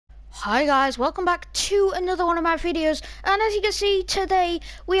Hi guys, welcome back to another one of my videos, and as you can see today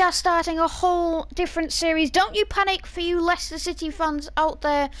we are starting a whole different series. Don't you panic for you Leicester City fans out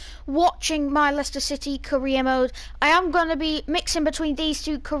there watching my Leicester City career mode. I am going to be mixing between these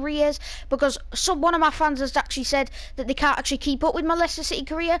two careers because one of my fans has actually said that they can't actually keep up with my Leicester City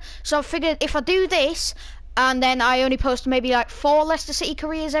career, so I figured if I do this and then I only post maybe like 4 Leicester City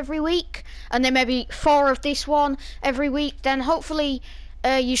careers every week and then maybe 4 of this one every week, then hopefully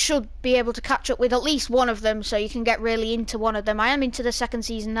you should be able to catch up with at least one of them, so you can get really into one of them. I am into the second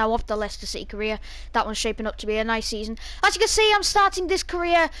season now of the Leicester City career. That one's shaping up to be a nice season. As you can see, I'm starting this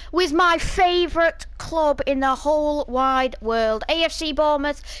career with my favourite club in the whole wide world, AFC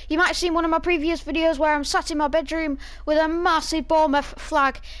Bournemouth. You might have seen one of my previous videos where I'm sat in my bedroom with a massive Bournemouth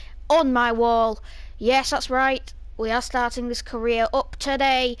flag on my wall. Yes, that's right. We are starting this career up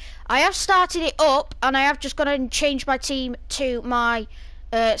today. I have started it up, and I have just gone and changed my team to my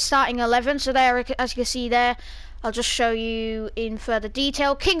starting 11. So there, as you can see there, I'll just show you in further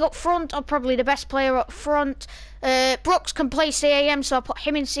detail. King up front, I'm probably the best player up front. Brooks can play CAM, so I'll put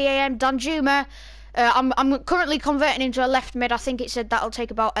him in CAM. Danjuma, I'm currently converting into a left mid. I think it said that'll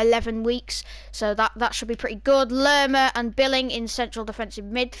take about 11 weeks, so that should be pretty good. Lerma and Billing in central defensive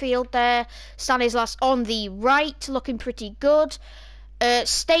midfield there. Stanislas on the right, looking pretty good.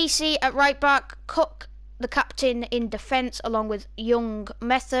 Stacey at right back. Cook, the captain, in defence, along with young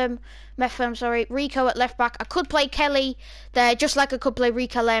Metham, Rico at left back. I could play Kelly there, just like I could play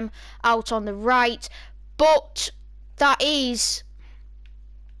Rico Lem out on the right, but that is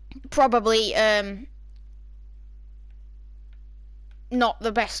probably not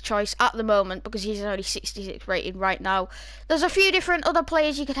the best choice at the moment because he's only 66 rated right now. There's a few different other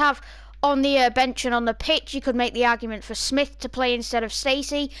players you could have on the bench and on the pitch. You could make the argument for Smith to play instead of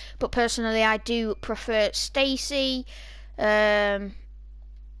Stacey, but personally I do prefer Stacey. As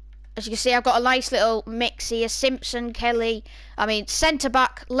you can see, I've got a nice little mix here. Simpson, Kelly, centre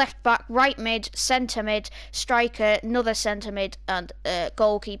back, left back, right mid, centre mid, striker, another centre mid, and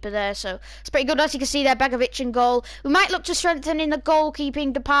goalkeeper there. So it's pretty good. As you can see there, Begovic in goal. We might look to strengthen in the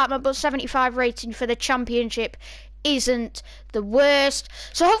goalkeeping department, but 75 rating for the Championship isn't the worst.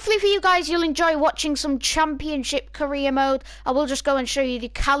 So hopefully for you guys, you'll enjoy watching some Championship career mode. I will just go and show you the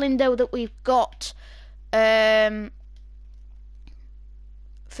calendar that we've got for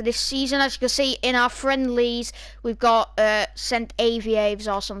this season. As you can see in our friendlies, we've got St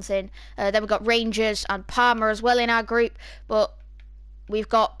Aviaves or something. Then we've got Rangers and Parma as well in our group, but we've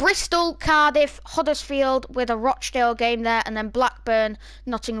got Bristol, Cardiff, Huddersfield with a Rochdale game there, and then Blackburn,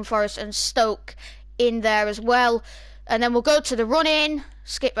 Nottingham Forest and Stoke in there as well. And then we'll go to the run-in,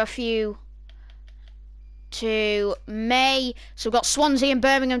 skip a few to May. So we've got Swansea and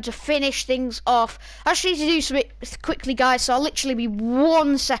Birmingham to finish things off. I actually need to do something quickly, guys, so I'll literally be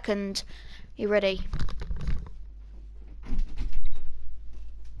 1 second. You ready?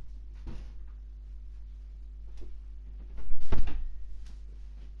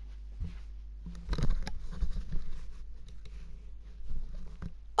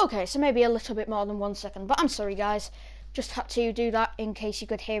 Okay, so maybe a little bit more than 1 second, but I'm sorry guys. Just had to do that in case you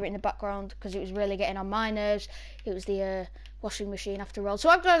could hear it in the background because it was really getting on my nerves. It was the washing machine after all. So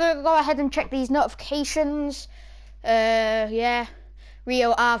I'm going to go ahead and check these notifications. Yeah,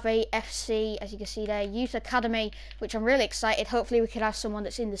 Rio Ave FC, as you can see there, Youth Academy, which I'm really excited. Hopefully we can have someone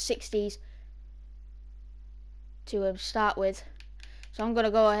that's in the 60s to start with. So I'm going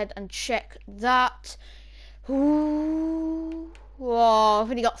to go ahead and check that. Ooh. Whoa, I've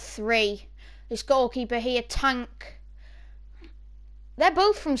only got 3. This goalkeeper here, Tank. They're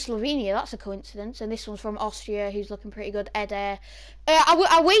both from Slovenia, that's a coincidence. And this one's from Austria, who's looking pretty good, Eder.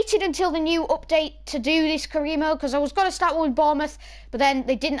 I waited until the new update to do this career mode, because I was going to start one with Bournemouth, but then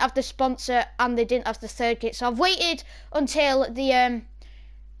they didn't have the sponsor, and they didn't have the third kit. So I've waited until the,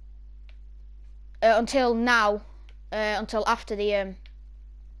 until now, until after the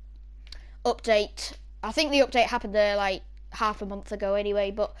update. I think the update happened there, like, half a month ago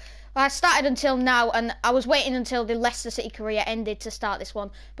anyway, but I started until now, and I was waiting until the Leicester City career ended to start this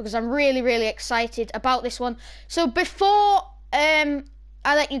one because I'm really, really excited about this one. So before I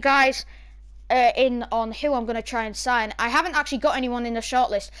let you guys in on who I'm going to try and sign, I haven't actually got anyone in the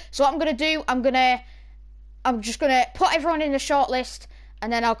shortlist. So what I'm going to do, I'm just going to put everyone in the shortlist,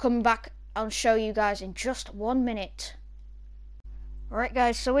 and then I'll come back and show you guys in just 1 minute. Alright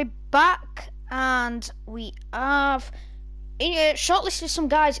guys, so we're back, and we have shortlisted some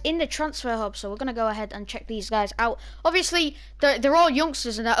guys in the transfer hub, so we're going to go ahead and check these guys out. Obviously they're all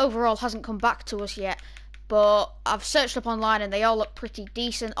youngsters and their overall hasn't come back to us yet, but I've searched up online and they all look pretty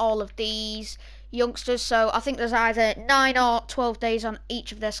decent. All of these, youngsters. So I think there's either 9 or 12 days on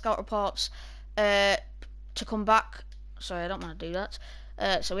each of their scout reports to come back. Sorry, I don't want to do that.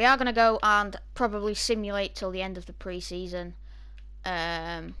 So we are going to go and probably simulate till the end of the pre-season.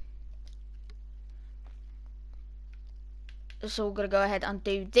 So we're going to go ahead and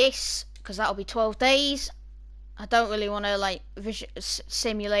do this, because that'll be 12 days. I don't really want to like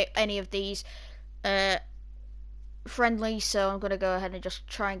simulate any of these friendlies, so I'm going to go ahead and just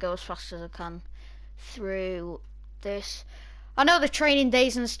try and go as fast as I can through this. I know the training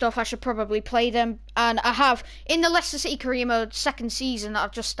days and stuff, I should probably play them, and I have in the Leicester City career mode second season that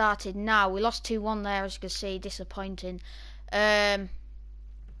I've just started now. We lost 2-1 there, as you can see, disappointing.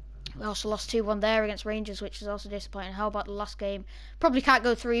 We also lost 2-1 there against Rangers, which is also disappointing. How about the last game? Probably can't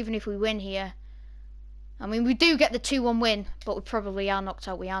go through even if we win here. I mean, we do get the 2-1 win, but we probably are knocked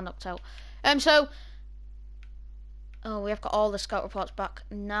out. We are knocked out. Oh, we have got all the scout reports back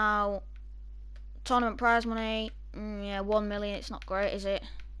now. Tournament prize money. Yeah, 1 million. It's not great, is it?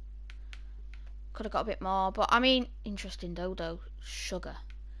 Could have got a bit more, but I mean, interesting dodo. Sugar.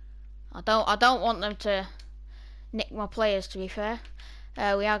 I don't want them to nick my players, to be fair.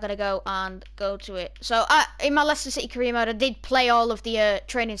 We are going to go and go to it. So, in my Leicester City career mode, I did play all of the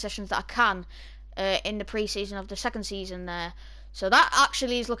training sessions that I can in the pre-season of the second season there. So, that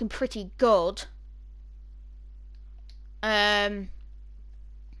actually is looking pretty good. And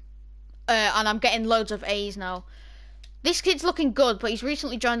I'm getting loads of A's now. This kid's looking good, but he's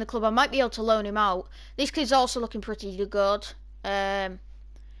recently joined the club. I might be able to loan him out. This kid's also looking pretty good.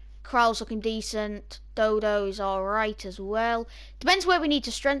 Kral's looking decent. Dodo is alright as well. Depends where we need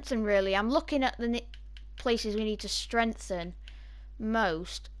to strengthen, really. I'm looking at the places we need to strengthen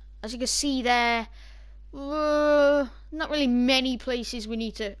most. As you can see there, not really many places we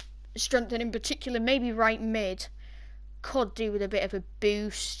need to strengthen in particular. Maybe right mid could do with a bit of a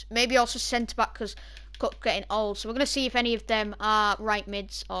boost. Maybe also centre back, because getting old. So we're going to see if any of them are right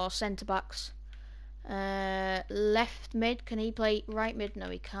mids or centre backs. Left mid, can he play right mid?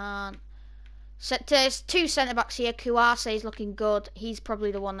 No, he can't. There's 2 centre backs here. Kouase is looking good. He's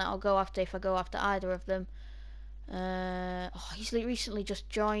probably the one that I'll go after if I go after either of them. He's recently just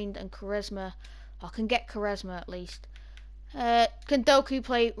joined, and Charisma. I can get Charisma at least. Can Doku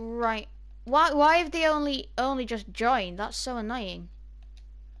play right? Why have they only just joined? That's so annoying.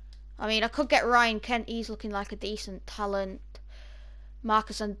 I mean, I could get Ryan Kent. He's looking like a decent talent.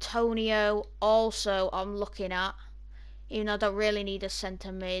 Marcus Antonio also I'm looking at, even though I don't really need a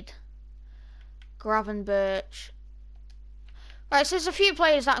centre mid. Gravenberch. Right, so there's a few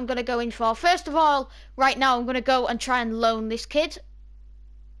players that I'm going to go in for. First of all, right now I'm going to go and try and loan this kid.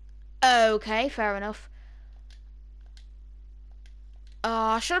 Okay, fair enough.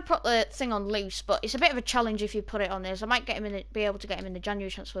 I should have put the thing on loose, but it's a bit of a challenge if you put it on this. I might get him be able to get him in the January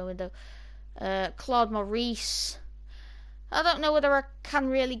transfer window. Claude Maurice. I don't know whether I can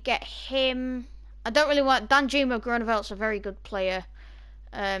really get him. I don't really want... Danjuma Groeneveldt's a very good player.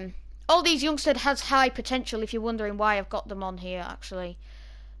 All these youngsters has high potential, if you're wondering why I've got them on here, actually.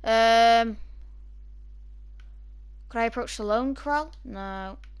 Could I approach the loan, Kral?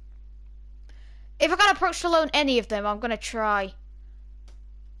 No. If I can approach to loan any of them, I'm going to try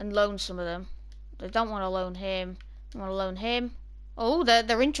and loan some of them. They don't want to loan him. They want to loan him. Oh,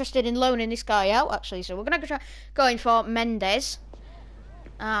 they're interested in loaning this guy out, actually. So we're going to try going for Mendes.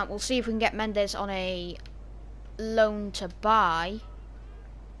 We'll see if we can get Mendes on a loan to buy.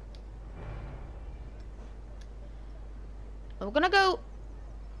 We're going to go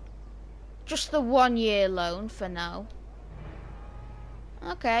just the 1 year loan for now.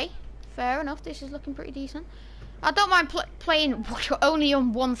 Okay, fair enough. This is looking pretty decent. I don't mind playing only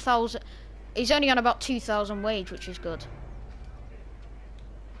on 1,000. He's only on about 2,000 wage, which is good.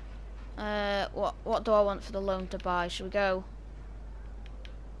 What do I want for the loan to buy? Should we go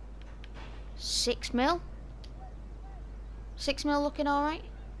 6 mil? 6 mil looking alright?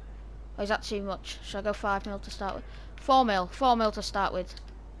 Or is that too much? Should I go 5 mil to start with? 4 mil. 4 mil to start with.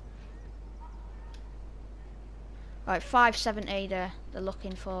 Right, 570 there. They're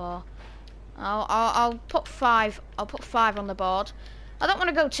looking for. I'll put 5. I'll put 5 on the board. I don't want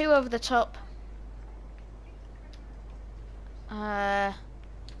to go too over the top.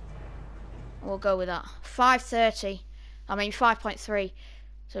 We'll go with that. 530. I mean 5.3.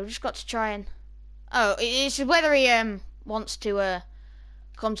 So we've just got to try and. Oh, it's whether he wants to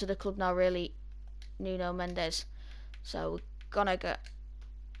come to the club now. Really, Nuno Mendes. So we're gonna go.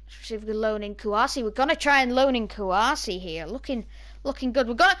 See if we can loan in Kouase. We're gonna try and loan in Kouase here. Looking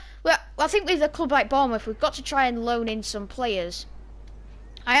good. I think with a club like Bournemouth, we've got to try and loan in some players.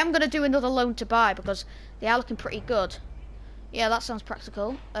 I am gonna do another loan to buy because they are looking pretty good. Yeah, that sounds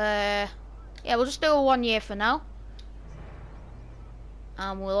practical. Yeah, we'll just do a 1 year for now.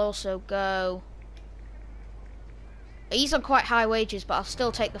 And we'll also go... He's on quite high wages, but I'll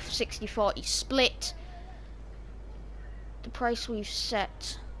still take the 60-40 split. The price we've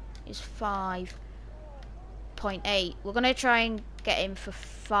set is 5.8. We're going to try and get him for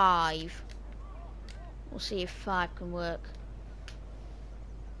 5. We'll see if 5 can work.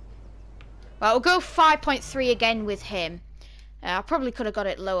 Well, we'll go 5.3 again with him. I probably could have got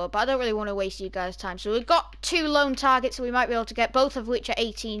it lower, but I don't really want to waste you guys' time. So we've got 2 loan targets that we might be able to get, both of which are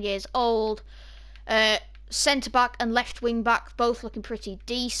 18 years old. Centre-back and left wing-back, both looking pretty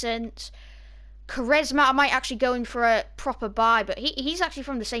decent. Charisma, I might actually go in for a proper buy, but he's actually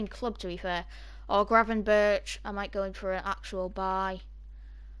from the same club, to be fair. Or Gravenberch, I might go in for an actual buy.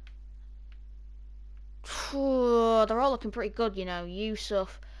 They're all looking pretty good, you know.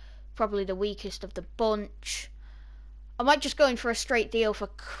 Yusuf, probably the weakest of the bunch. I might just go in for a straight deal for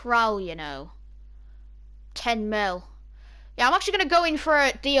Kral, you know. 10 mil. Yeah, I'm actually going to go in for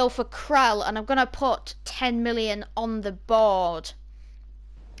a deal for Kral, and I'm going to put 10 million on the board.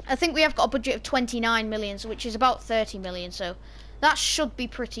 I think we have got a budget of 29 million, which is about 30 million, so that should be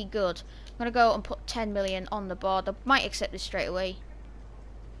pretty good. I'm going to go and put 10 million on the board. I might accept this straight away.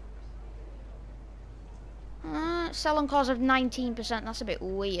 Sell-on cause of 19%, that's a bit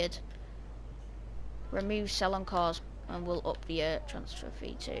weird. Remove sell-on cause, and we'll up the transfer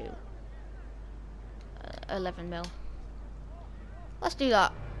fee to 11 mil. Let's do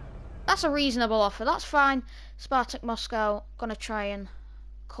that. That's a reasonable offer, that's fine. Spartak Moscow, gonna try and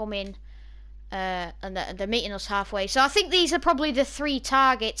come in, and they're meeting us halfway. So I think these are probably the 3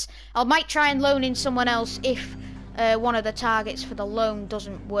 targets. I might try and loan in someone else if one of the targets for the loan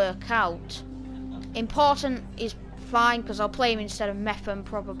doesn't work out. Important is fine, because I'll play him instead of Mepham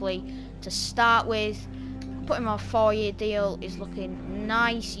probably to start with. Put him on a 4-year deal is looking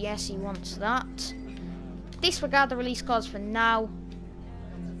nice. Yes, he wants that. Disregard the release clause for now.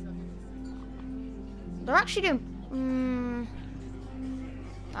 They're actually doing...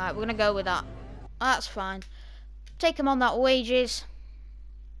 Alright, we're going to go with that. That's fine. Take them on that wages.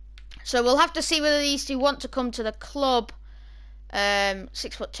 So we'll have to see whether these two want to come to the club. 6'2",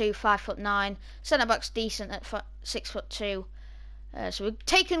 5'9". Centre back's decent at 6'2". So we've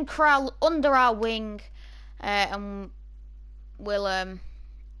taken Kral under our wing, and we'll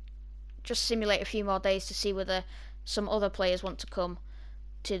just simulate a few more days to see whether some other players want to come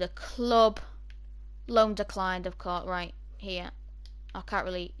to the club. Loan declined, of course. Right here, I can't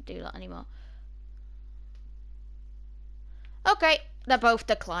really do that anymore. Okay, they're both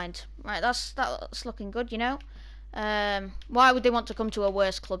declined. Right, that's looking good, you know. Why would they want to come to a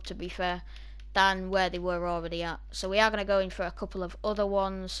worse club, to be fair, than where they were already at? So we are going to go in for a couple of other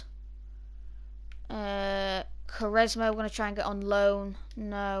ones. Charisma, we're going to try and get on loan.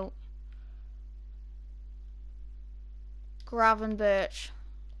 No. Gravenberch,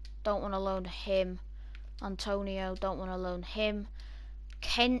 don't want to loan him. Antonio, don't want to loan him.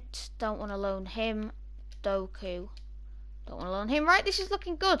 Kent, don't want to loan him. Doku, don't want to loan him. Right, this is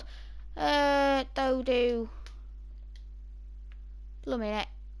looking good. Dodu. Lumine.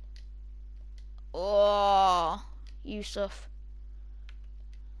 Oh, Yusuf.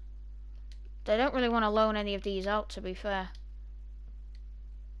 They don't really want to loan any of these out, to be fair.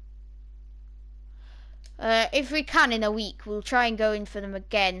 If we can in a week, we'll try and go in for them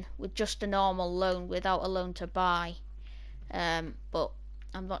again with just a normal loan without a loan to buy. But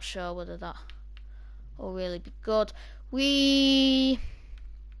I'm not sure whether that will really be good. We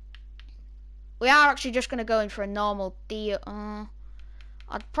are actually just going to go in for a normal deal.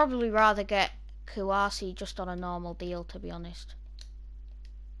 I'd probably rather get Kouassi just on a normal deal, to be honest.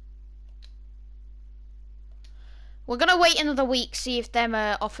 We're going to wait another week, see if them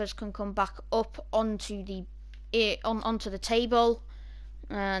offers can come back up onto the table.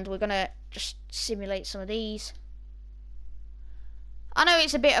 And we're going to just simulate some of these. I know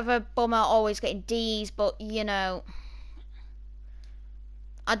it's a bit of a bummer always getting D's, but, you know,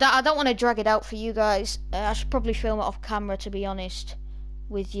 I don't want to drag it out for you guys. I should probably film it off camera, to be honest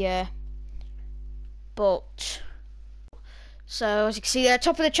with you. But... so, as you can see, they're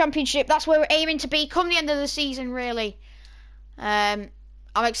top of the championship. That's where we're aiming to be come the end of the season, really. I'm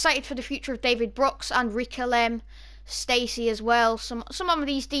excited for the future of David Brooks and Rikalem, Stacey as well. Some of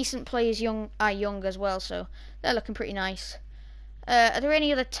these decent players are young as well, so they're looking pretty nice. Are there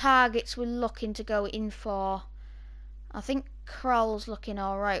any other targets we're looking to go in for? I think Kral's looking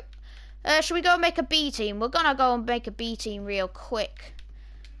alright. Should we go and make a B team? We're going to go and make a B team real quick.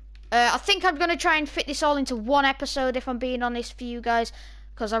 I think I'm going to try and fit this all into one episode, if I'm being honest for you guys,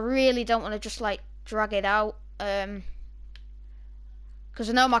 because I really don't want to just, like, drag it out. Because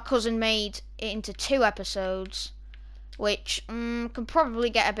I know my cousin made it into 2 episodes, which can probably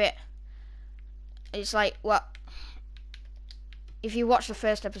get a bit... It's like, well, if you watch the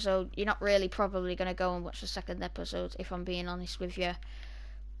first episode, you're not really probably going to go and watch the second episode, if I'm being honest with you.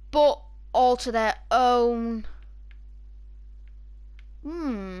 But all to their own.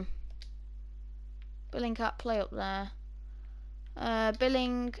 Billing can't play up there.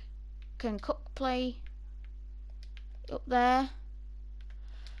 Billing can Cook play up there.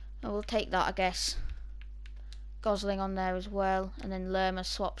 And we'll take that, I guess. Gosling on there as well. And then Lerma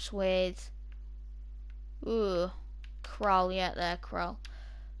swaps with... Krall, yeah, there, Krall.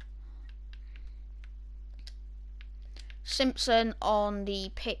 Simpson on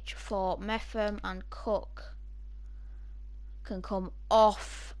the pitch for Metham, and Cook can come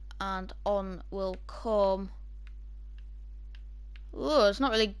off, and on will come... There's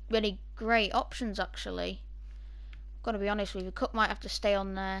not really any great options, actually. Gotta be honest with you, Cook might have to stay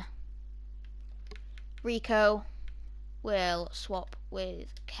on there. Rico will swap with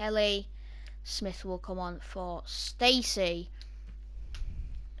Kelly. Smith will come on for Stacey.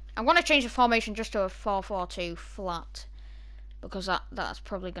 I'm going to change the formation just to a 4-4-2 flat, because that's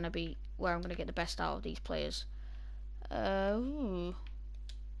probably going to be where I'm going to get the best out of these players. Yeah,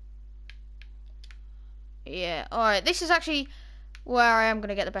 alright, this is actually where I am going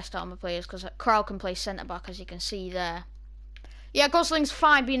to get the best out of my players, because Krall can play centre-back, as you can see there. Yeah, Gosling's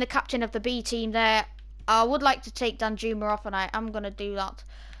fine being the captain of the B team there. I would like to take Danjuma off, and I am going to do that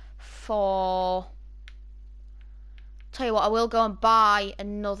for... Tell you what, I will go and buy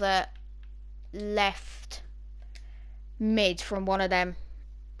another left mid from one of them,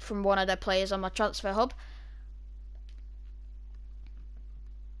 from one of their players on my transfer hub.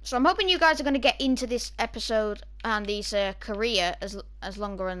 So I'm hoping you guys are going to get into this episode and this career as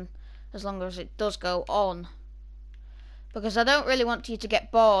longer as it does go on, because I don't really want you to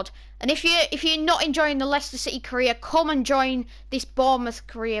get bored. And if you're not enjoying the Leicester City career, come and join this Bournemouth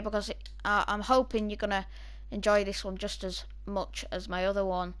career, because I'm hoping you're gonna enjoy this one just as much as my other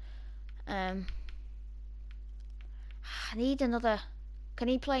one. I need another. Can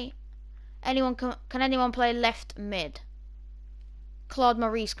he play? Can anyone play left mid? Claude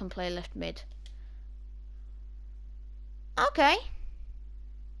Maurice can play left mid. Okay,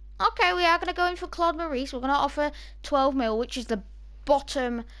 we are going to go in for Claude Maurice. We're going to offer 12 mil, which is the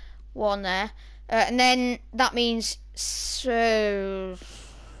bottom one there. And then that means, so,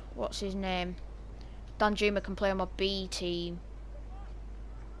 what's his name? Danjuma can play on my B team.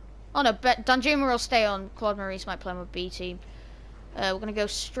 Oh no, Danjuma will stay on. Claude Maurice might play on my B team. We're going to go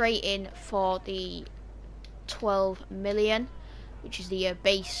straight in for the 12 million, which is the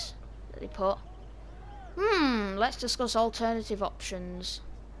base that they put. Let's discuss alternative options.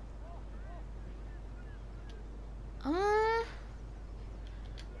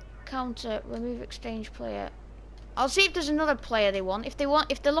 Counter, remove exchange player. I'll see if there's another player they want. If they're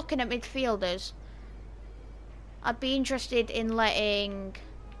looking at midfielders, I'd be interested in letting...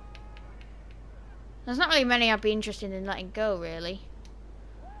 There's not really many I'd be interested in letting go, really.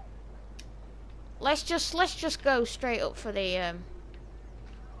 Let's just go straight up for the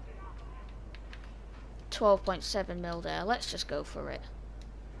 12.7 mil there. Let's just go for it.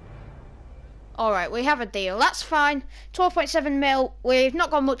 Alright, we have a deal. That's fine. 12.7 mil. We've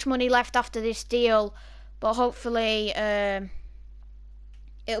not got much money left after this deal, but hopefully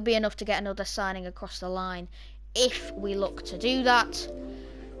it'll be enough to get another signing across the line if we look to do that.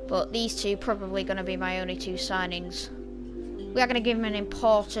 But these two probably going to be my only 2 signings. We are going to give him an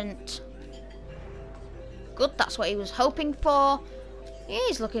important... Good, that's what he was hoping for. Yeah,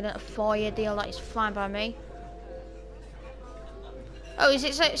 he's looking at a 4-year deal. That is fine by me. Oh, is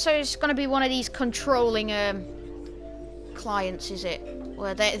it so it's going to be one of these controlling clients, is it?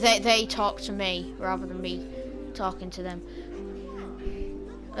 Where they talk to me rather than me talking to them.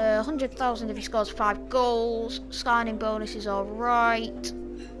 100,000 if he scores 5 goals. Signing bonus is all right.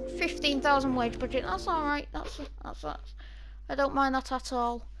 15,000 wage budget. That's all right. That's I don't mind that at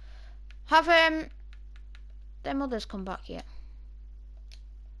all. Have their mothers come back yet?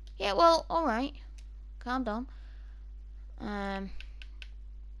 Yeah, well, all right. Calm down.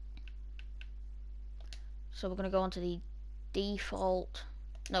 So we're going to go on to the default.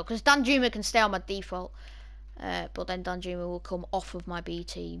 No, because Danjuma can stay on my default. But then Danjuma will come off of my B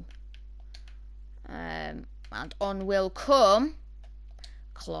team. And on will come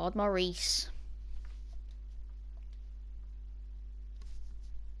Claude Maurice.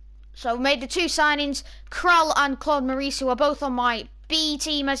 So we made the 2 signings. Krall and Claude Maurice, who are both on my B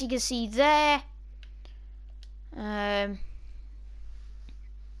team, as you can see there.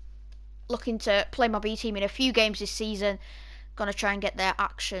 Looking to play my B team in a few games this season, Gonna try and get their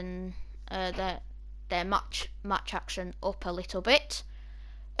action, their match action up a little bit.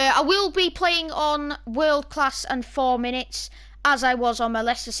 I will be playing on World Class and 4 minutes, as I was on my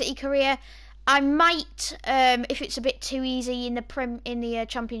Leicester City career. I might, if it's a bit too easy in the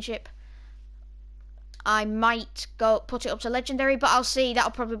Championship, I might go put it up to Legendary, but I'll see. That'll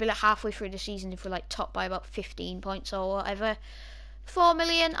probably be like halfway through the season if we're like top by about 15 points or whatever. 4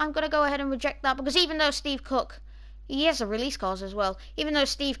 million, I'm going to go ahead and reject that, because even though Steve Cook, he has a release clause as well, even though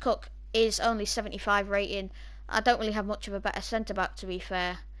Steve Cook is only 75 rating, I don't really have much of a better centre-back, to be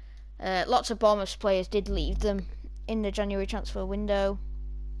fair. Lots of Bournemouth players did leave them in the January transfer window.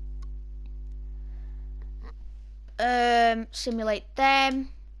 Simulate them.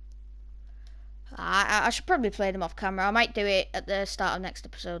 I should probably play them off camera. I might do it at the start of next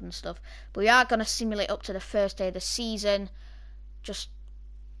episode and stuff. But we are going to simulate up to the first day of the season. Just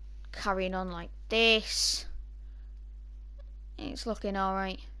carrying on like this. It's looking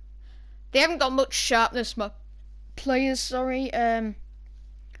alright. They haven't got much sharpness, my players, sorry. But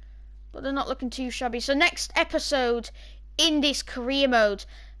they're not looking too shabby. So next episode in this career mode.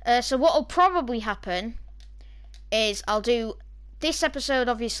 So what will probably happen is I'll do this episode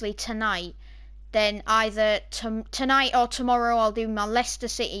obviously tonight. Then either tonight or tomorrow I'll do my Leicester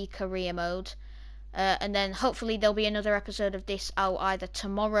City career mode. And then hopefully there'll be another episode of this out either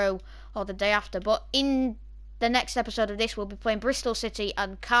tomorrow or the day after. But in the next episode of this, we'll be playing Bristol City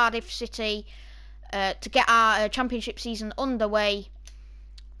and Cardiff City to get our Championship season underway.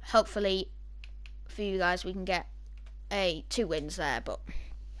 Hopefully for you guys we can get 2 wins there. But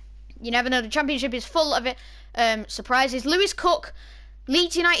you never know. The Championship is full of surprises. Lewis Cook,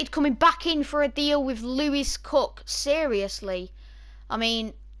 Leeds United coming back in for a deal with Lewis Cook. Seriously. I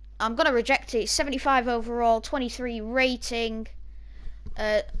mean, I'm going to reject it. 75 overall, 23 rating.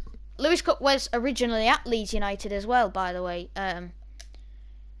 Lewis Cook was originally at Leeds United as well, by the way.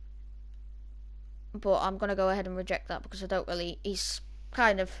 But I'm going to go ahead and reject that because I don't really... He's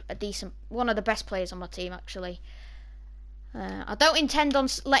kind of a decent... One of the best players on my team, actually. I don't intend on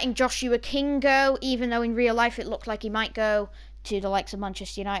letting Joshua King go, even though in real life it looked like he might go to the likes of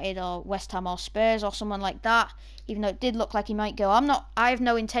Manchester United or West Ham or Spurs or someone like that, even though it did look like he might go. I have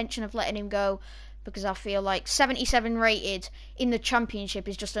no intention of letting him go because I feel like 77 rated in the Championship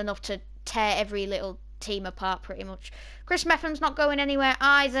is just enough to tear every little team apart pretty much. Chris Meffam's not going anywhere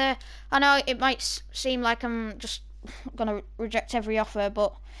either. I know it might seem like I'm just going to reject every offer,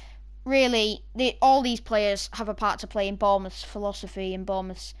 but really all these players have a part to play in Bournemouth's philosophy and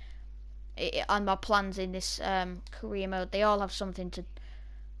Bournemouth's and my plans in this career mode. They all have something to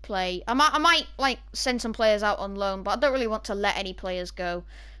play. I might like send some players out on loan, but I don't really want to let any players go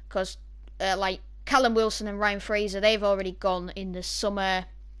because like Callum Wilson and Ryan Fraser, they've already gone in the summer.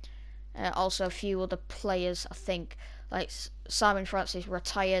 Also a few other players, I think, like Simon Francis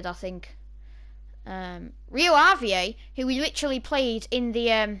retired, I think. Rio Ave, who we literally played in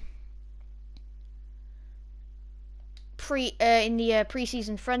the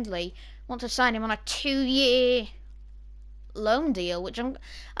pre-season friendly, want to sign him on a 2-year loan deal, which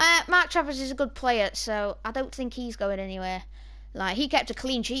Mark Travers is a good player, so I don't think he's going anywhere. Like, he kept a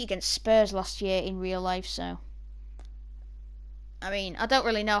clean sheet against Spurs last year in real life, so I mean, I don't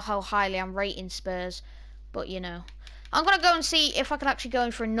really know how highly I'm rating Spurs, but you know, I'm gonna go and see if I can actually go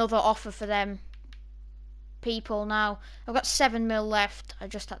in for another offer for them people now. I've got 7 mil left. I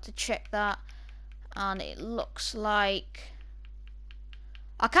just had to check that, and it looks like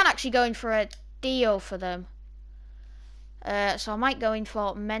I can actually go in for a deal for them. So I might go in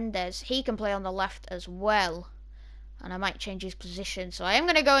for Mendes. He can play on the left as well, and I might change his position. So I am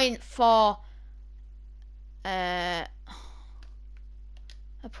going to go in for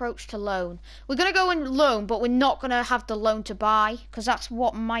approach to loan. We're going to go in loan, but we're not going to have the loan to buy because that's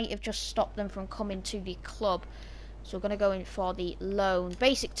what might have just stopped them from coming to the club. So we're going to go in for the loan.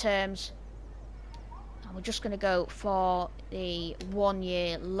 Basic terms. We're just going to go for the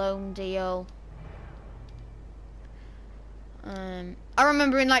 1-year loan deal. I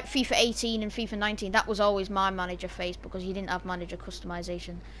remember in like FIFA 18 and FIFA 19, that was always my manager face because you didn't have manager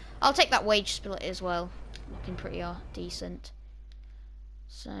customization. I'll take that wage split as well. Looking pretty decent.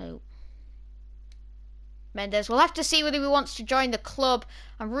 So, Mendes, we'll have to see whether he wants to join the club.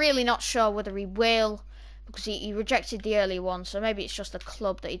 I'm really not sure whether he will because he rejected the early one. So maybe it's just a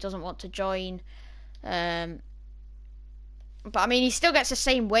club that he doesn't want to join. But I mean, he still gets the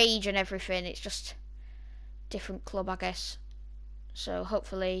same wage and everything. It's just different club, I guess. So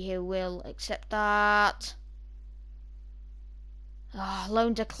hopefully he will accept that.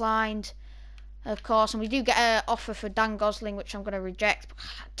 Loan declined, of course, and we do get an offer for Dan Gosling, which I'm going to reject.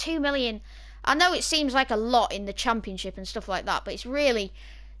 2 million. I know it seems like a lot in the Championship and stuff like that, but it's really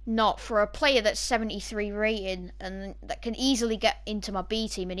not for a player that's 73 rating and that can easily get into my B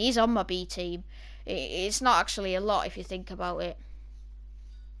team, and he's on my B team. It's not actually a lot if you think about it.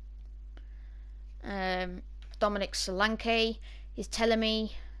 Dominic Solanke is telling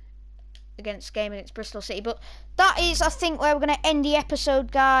me game against Bristol City, but that is, I think, where we're going to end the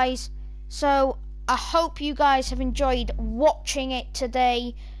episode, guys. So I hope you guys have enjoyed watching it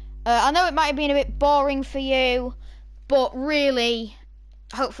today. I know it might have been a bit boring for you, but really,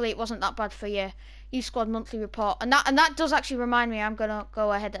 hopefully it wasn't that bad for you. Youth Squad monthly report, and that does actually remind me, I'm gonna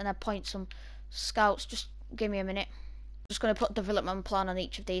go ahead and appoint some scouts. Just give me a minute. Just going to put development plan on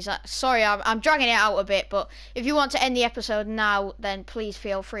each of these. Sorry, I'm dragging it out a bit, but if you want to end the episode now, then please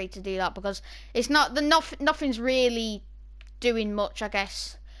feel free to do that, because it's not nothing's really doing much. I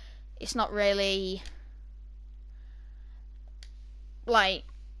guess it's not really like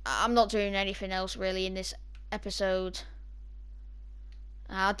I'm not doing anything else really in this episode.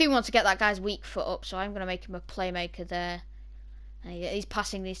 I do want to get that guy's weak foot up, so I'm going to make him a playmaker there. His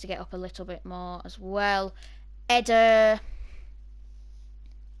passing needs to get up a little bit more as well. Eder,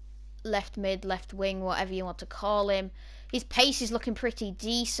 left mid, left wing, whatever you want to call him. His pace is looking pretty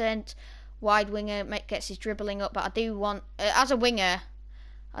decent. Wide winger gets his dribbling up, but I do want, as a winger,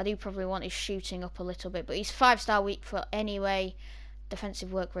 I do probably want his shooting up a little bit. But he's 5-star weak foot anyway.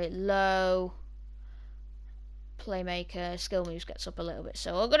 Defensive work rate low. Playmaker, skill moves gets up a little bit.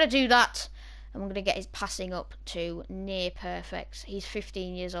 So I'm going to do that. And I'm going to get his passing up to near perfect. He's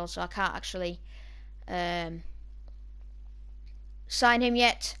 15 years old, so I can't actually sign him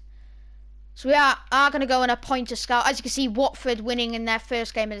yet. So we are going to go and appoint a scout. As you can see, Watford winning in their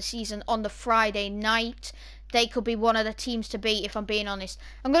first game of the season on the Friday night. They could be one of the teams to beat, if I'm being honest.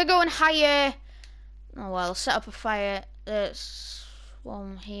 I'm going to go and hire... Oh, well, set up a fire...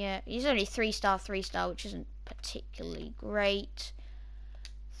 one here. He's only 3-star, which isn't particularly great.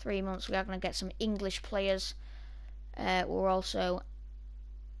 3 months, we are going to get some English players. We'll also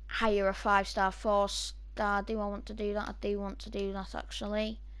hire a 5-star, 4-star. Do I want to do that? I do want to do that,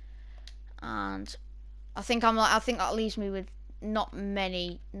 actually. And I think that leaves me with not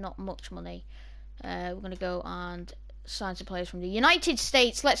much money. We're going to go and sign some players from the United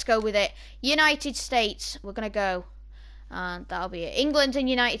States. Let's go with it. United States, we're going to go. And that'll be it. England and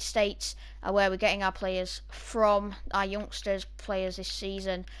United States are where we're getting our players from, our youngsters players this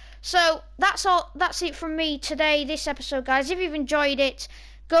season. So that's all. That's it from me today, this episode, guys. If you've enjoyed it,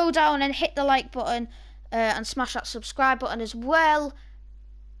 go down and hit the like button and smash that subscribe button as well.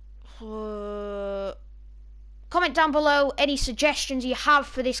 Comment down below any suggestions you have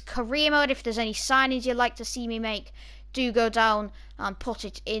for this career mode. If there's any signings you'd like to see me make, do go down and put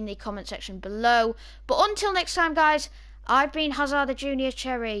it in the comment section below. But until next time, guys, I've been Hazard the Junior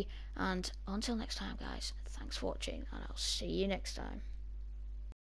Cherry, and until next time, guys, thanks for watching, and I'll see you next time.